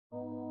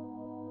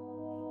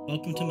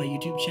Welcome to my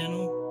YouTube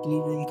channel,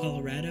 Blue Room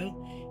Colorado,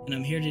 and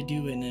I'm here to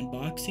do an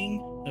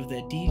unboxing of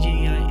the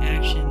DJI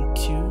Action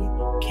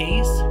 2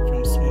 case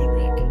from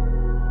SmallRig.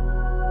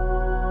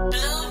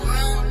 Blue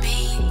Room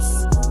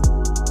Beats.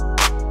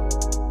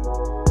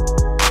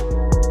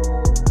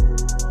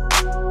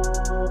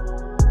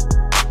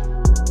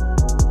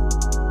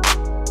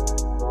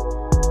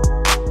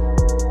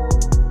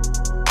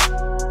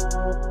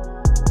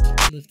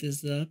 Lift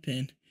this up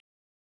and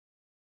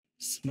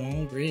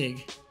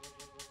SmallRig.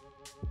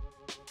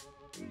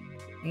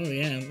 Oh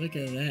yeah, look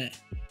at that.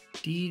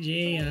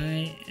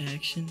 DJI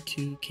Action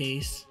 2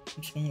 case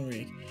from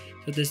SmallRig.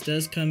 So this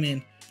does come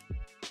in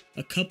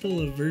a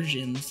couple of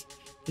versions.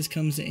 This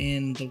comes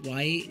in the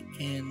white,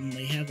 and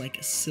they have like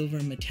a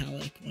silver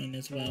metallic one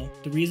as well.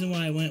 The reason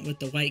why I went with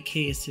the white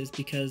case is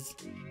because,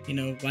 you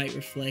know, white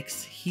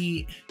reflects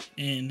heat,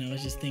 and I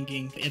was just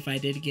thinking if I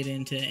did get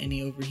into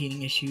any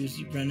overheating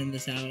issues running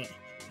this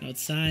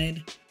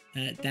outside,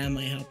 that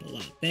might help a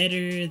lot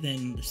better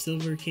than the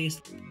silver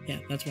case. Yeah,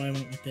 that's why I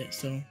went with it.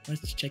 So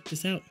let's check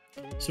this out.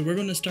 So we're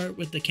going to start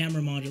with the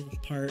camera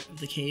module part of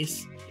the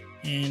case,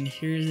 and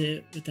here's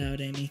it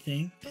without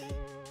anything.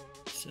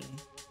 So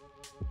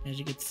as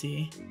you can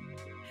see,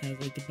 it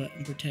has like the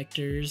button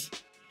protectors,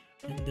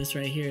 and this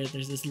right here,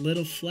 there's this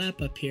little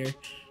flap up here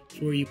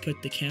before you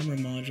put the camera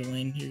module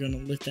in. You're going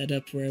to lift that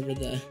up wherever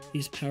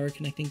these power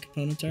connecting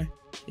components are.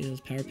 See those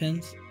power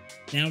pins?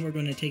 Now we're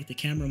going to take the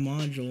camera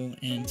module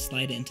and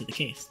slide it into the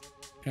case.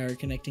 Power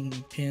connecting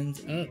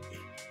pins up.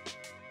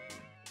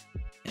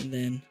 And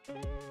then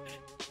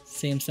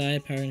same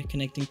side, power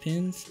connecting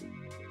pins.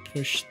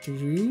 Push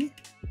through.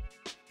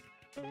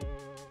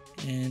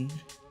 And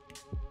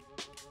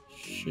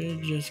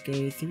should just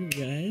go through,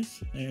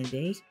 guys. There it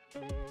goes.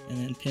 And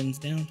then pins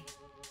down.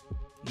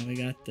 Now we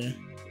got the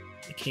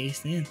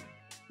case in.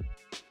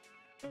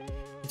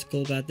 What's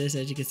cool about this,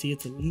 as you can see,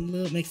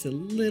 makes it a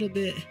little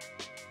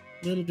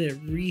bit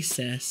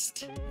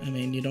recessed. I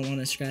mean, you don't want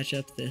to scratch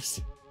up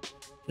this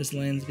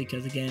lens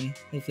because, again,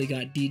 hopefully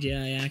got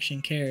DJI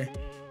Action Care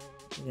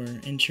or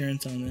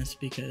insurance on this,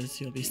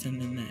 because you'll be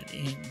sending that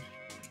in.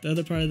 The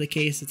other part of the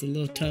case, it's a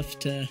little tough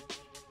to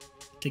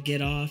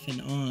get off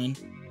and on,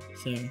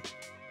 so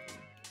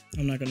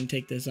I'm not going to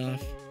take this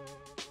off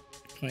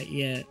quite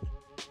yet,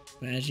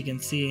 but as you can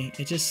see,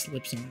 it just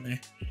slips on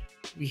there.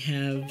 We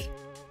have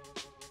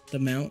the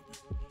mount,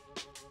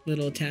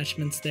 little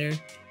attachments there.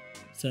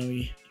 So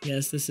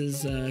yes, this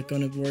is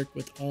going to work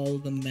with all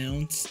the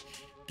mounts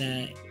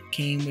that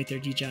came with their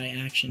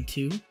DJI Action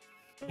 2.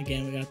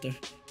 Again, we got the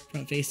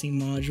front-facing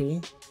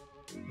module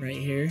right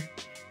here,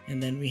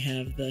 and then we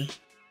have the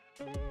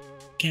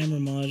camera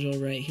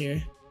module right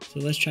here. So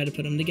let's try to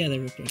put them together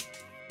real quick.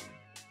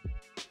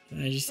 So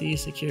as you see,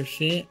 secure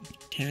fit,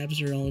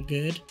 tabs are all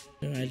good.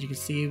 So as you can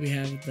see, we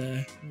have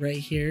the right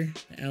here,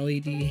 the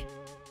LED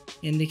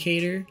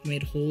indicator,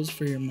 made holes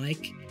for your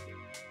mics.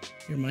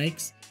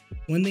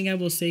 One thing I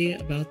will say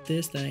about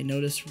this that I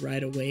noticed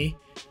right away,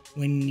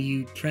 when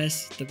you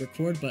press the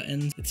record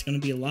buttons, it's going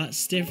to be a lot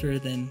stiffer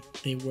than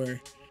they were.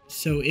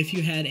 So if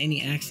you had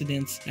any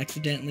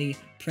accidentally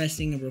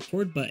pressing a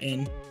record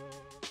button,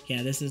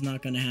 yeah, this is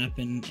not going to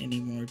happen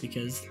anymore,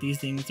 because these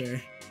things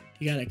are,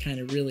 you got to kind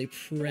of really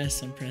press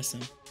them.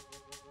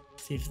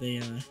 See if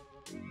they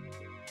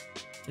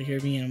hear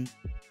me.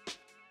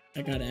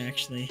 I got to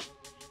actually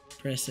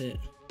press it.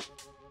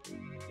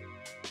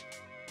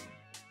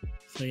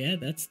 So yeah,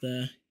 that's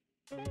the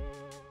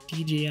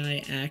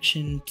DJI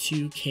Action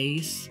 2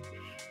 case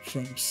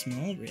from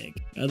SmallRig.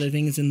 Other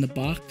things in the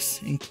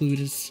box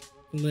include a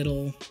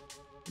little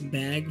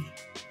bag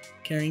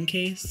carrying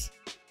case.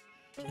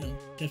 So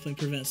definitely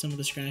prevent some of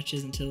the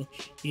scratches until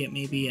you get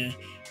maybe a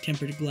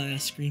tempered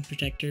glass screen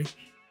protector.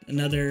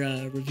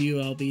 Another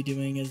review I'll be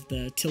doing is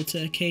the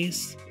Tilta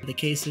case. The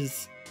case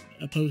is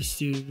supposed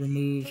to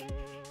remove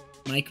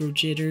micro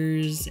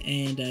jitters,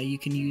 and you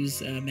can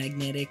use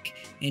magnetic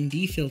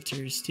ND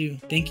filters too.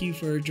 Thank you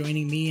for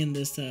joining me in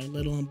this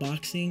little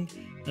unboxing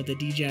of the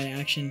DJI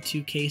Action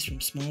 2 case from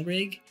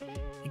SmallRig.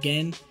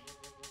 Again,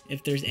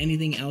 if there's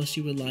anything else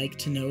you would like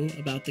to know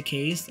about the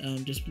case,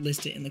 just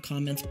list it in the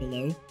comments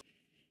below.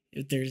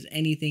 If there's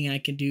anything I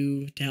can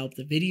do to help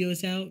the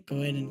videos out, go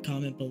ahead and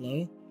comment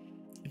below.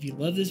 If you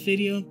love this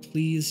video,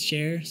 please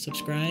share,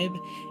 subscribe,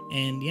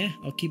 and yeah,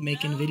 I'll keep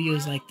making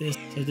videos like this.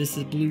 So this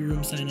is Blue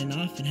Room signing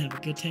off, and have a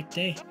good tech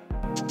day.